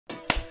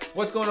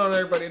What's going on,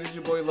 everybody? It is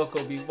your boy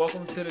Loco B.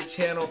 Welcome to the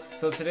channel.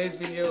 So today's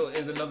video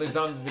is another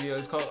zombie video.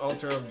 It's called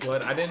Altar of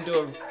Blood. I didn't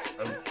do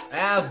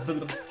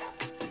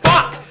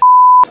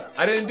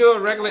I didn't do a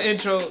regular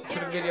intro to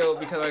the video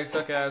because I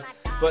suck ass.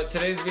 But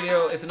today's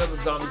video, it's another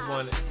zombies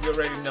one. You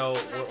already know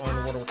we're on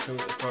World War II.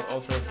 It's called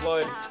Altar of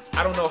Blood.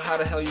 I don't know how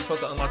the hell you're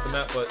supposed to unlock the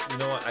map, but you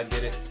know what? I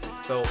did it.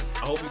 So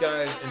I hope you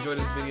guys enjoy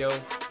this video.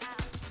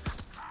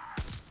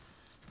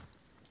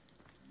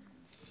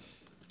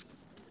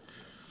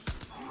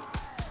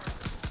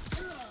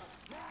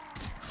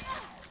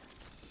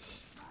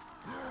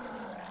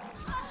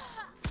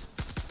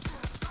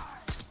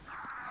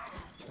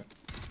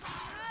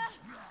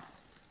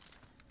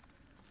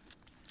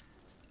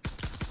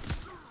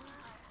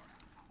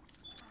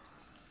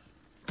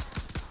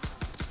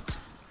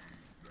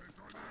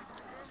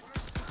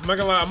 I'm not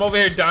gonna lie, I'm over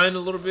here dying a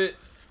little bit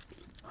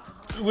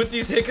with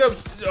these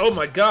hiccups. Oh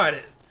my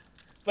god.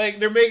 Like,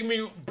 they're making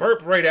me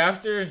burp right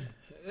after.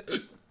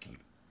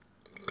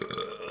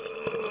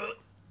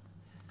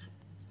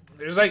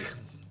 There's like,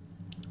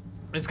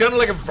 it's kind of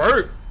like a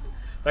burp.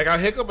 Like a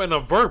hiccup and a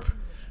burp.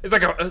 It's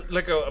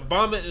like a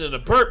vomit and a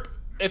burp.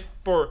 If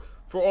for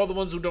all the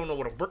ones who don't know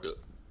what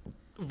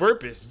a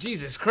burp is.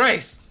 Jesus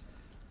Christ.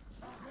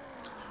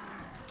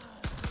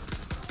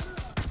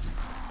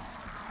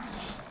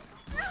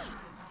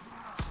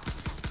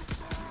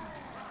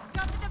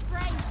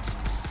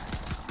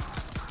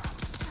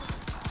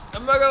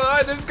 I'm not gonna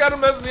lie, this is kind of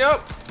messing me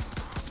up.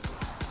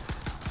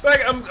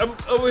 Like, I'm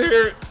over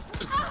here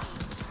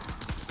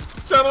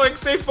trying to like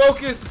stay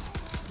focused,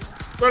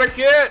 but I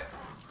can't.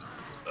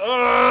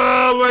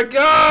 Oh my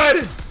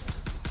god!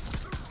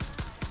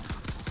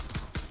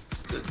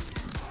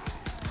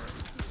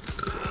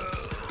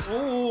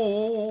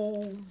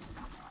 Ooh.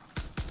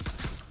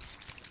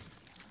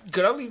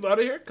 Could I leave out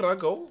of here? Can I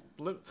go?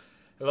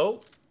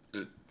 Hello?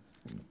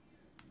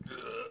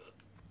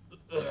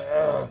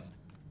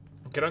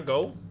 Can I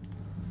go?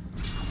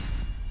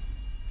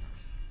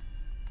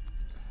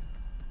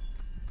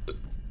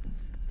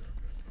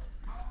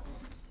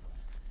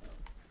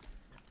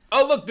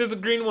 Oh look, there's a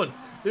green one.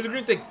 There's a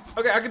green thing.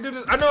 Okay, I can do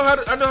this. I know how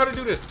to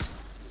do this.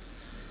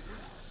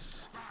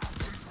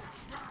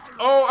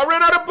 Oh, I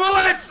ran out of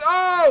bullets.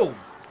 Oh.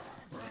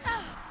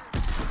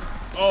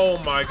 Oh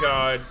my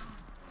god.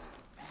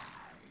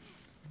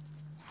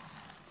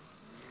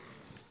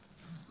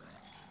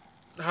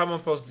 How am I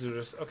supposed to do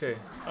this? Okay.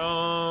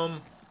 I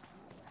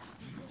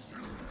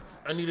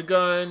need a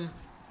gun.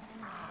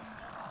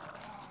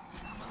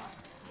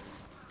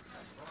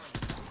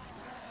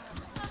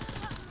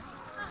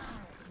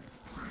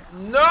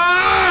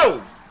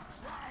 No!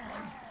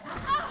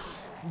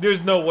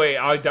 There's no way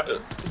I'll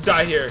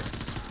die here.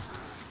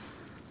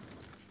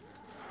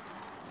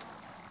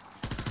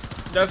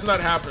 That's not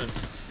happening.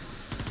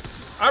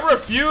 I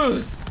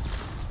refuse.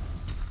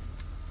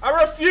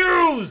 I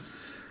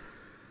refuse.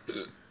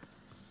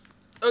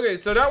 Okay,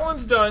 so that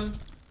one's done.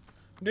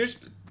 There's.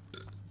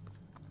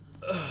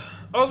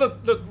 Oh look,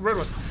 red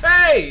one.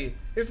 Hey,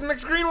 it's the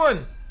next green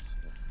one.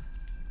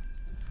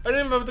 I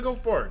didn't even have to go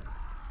for it.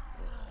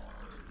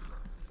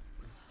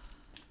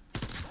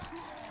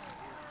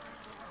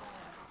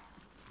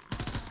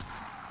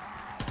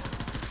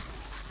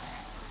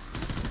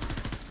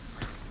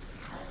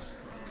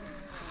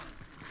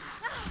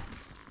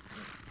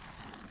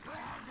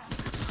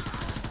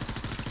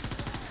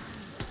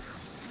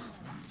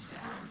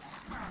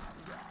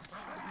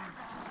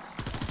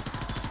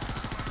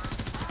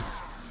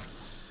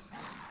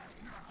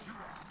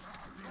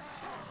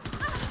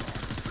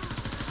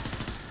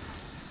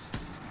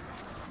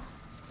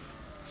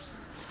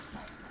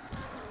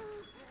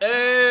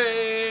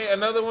 Hey,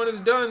 another one is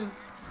done.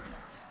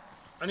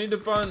 I need to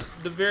find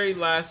the very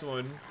last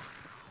one.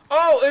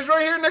 Oh, it's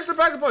right here next to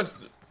Pack a Punch.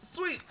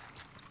 Sweet.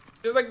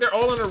 It's like they're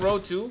all in a row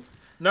too.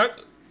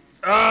 Not.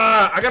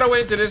 I gotta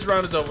wait until this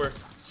round is over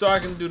so I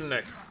can do the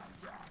next.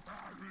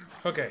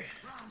 Okay.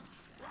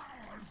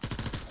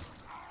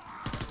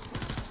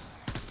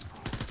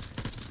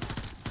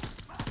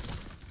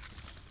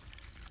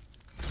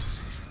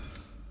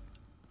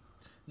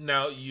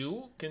 Now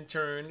you can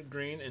turn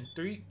green in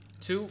 3,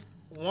 2,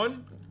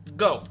 1,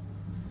 go.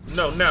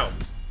 No, now.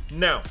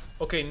 Now.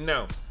 Okay,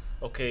 now.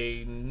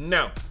 Okay,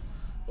 now.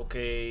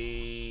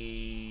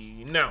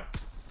 Okay, now.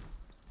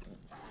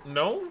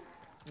 No?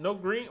 No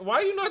green?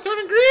 Why are you not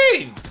turning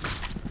green?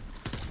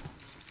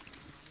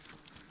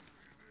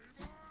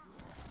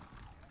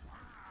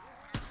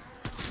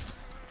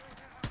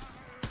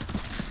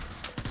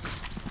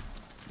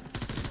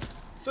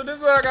 So this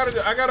is what I gotta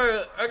do. I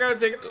gotta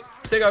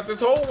take out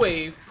this whole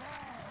wave.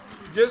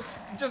 Just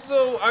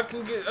so I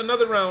can get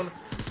another round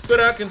so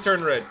that I can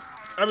turn red.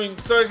 I mean,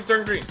 so I can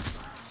turn green.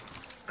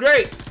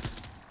 Great.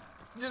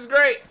 Just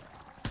great.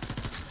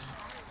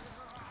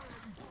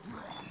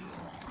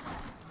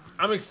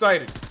 I'm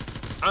excited.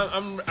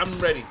 I'm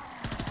ready.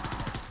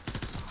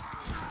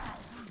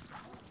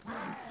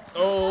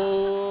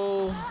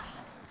 Oh.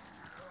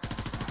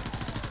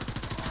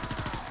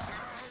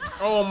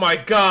 Oh my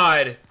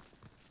god.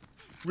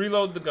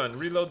 Reload the gun.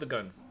 Reload the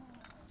gun.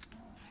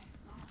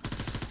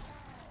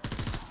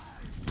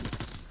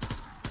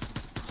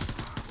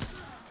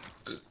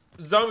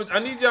 Zombies, I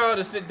need y'all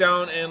to sit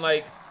down and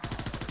like,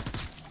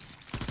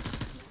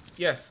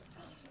 yes.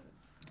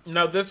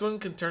 Now this one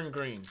can turn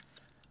green.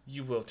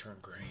 You will turn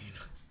green.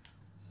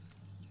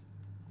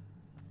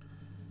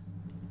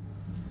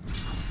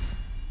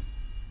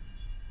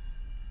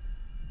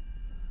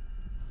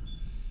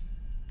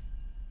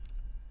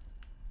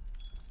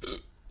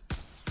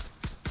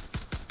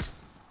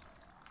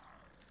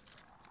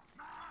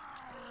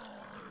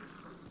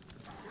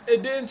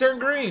 It didn't turn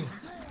green.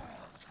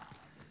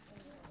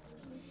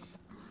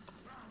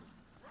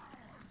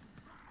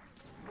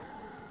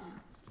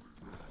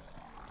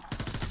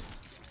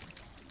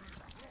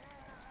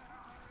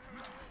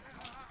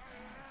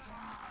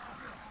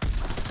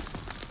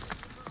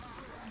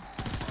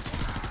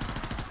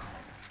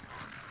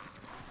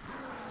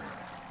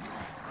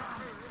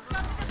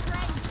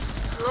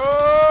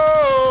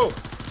 Oh!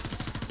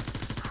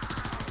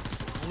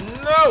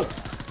 No!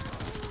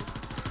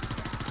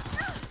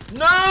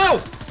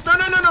 No! No,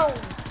 no, no, no!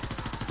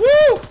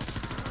 Woo!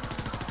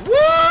 Woo!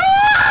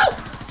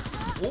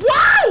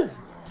 Wow!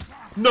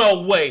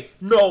 No way!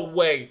 No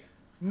way!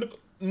 No,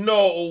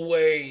 no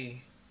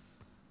way!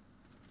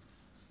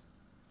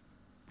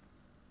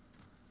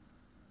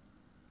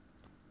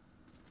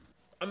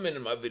 I'm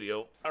ending my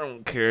video. I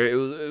don't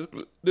care.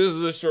 This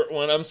is a short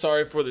one. I'm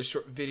sorry for the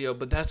short video,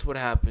 but that's what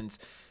happens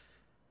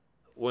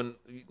when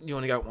you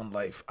only got one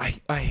life. I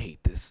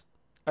hate this.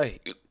 I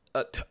hate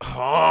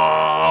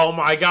oh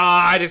my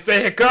god, it's the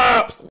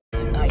hiccups!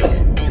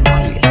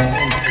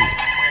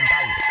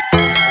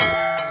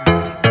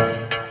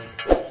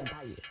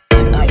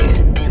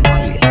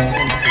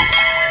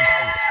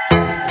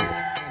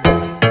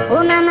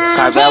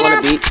 Carvela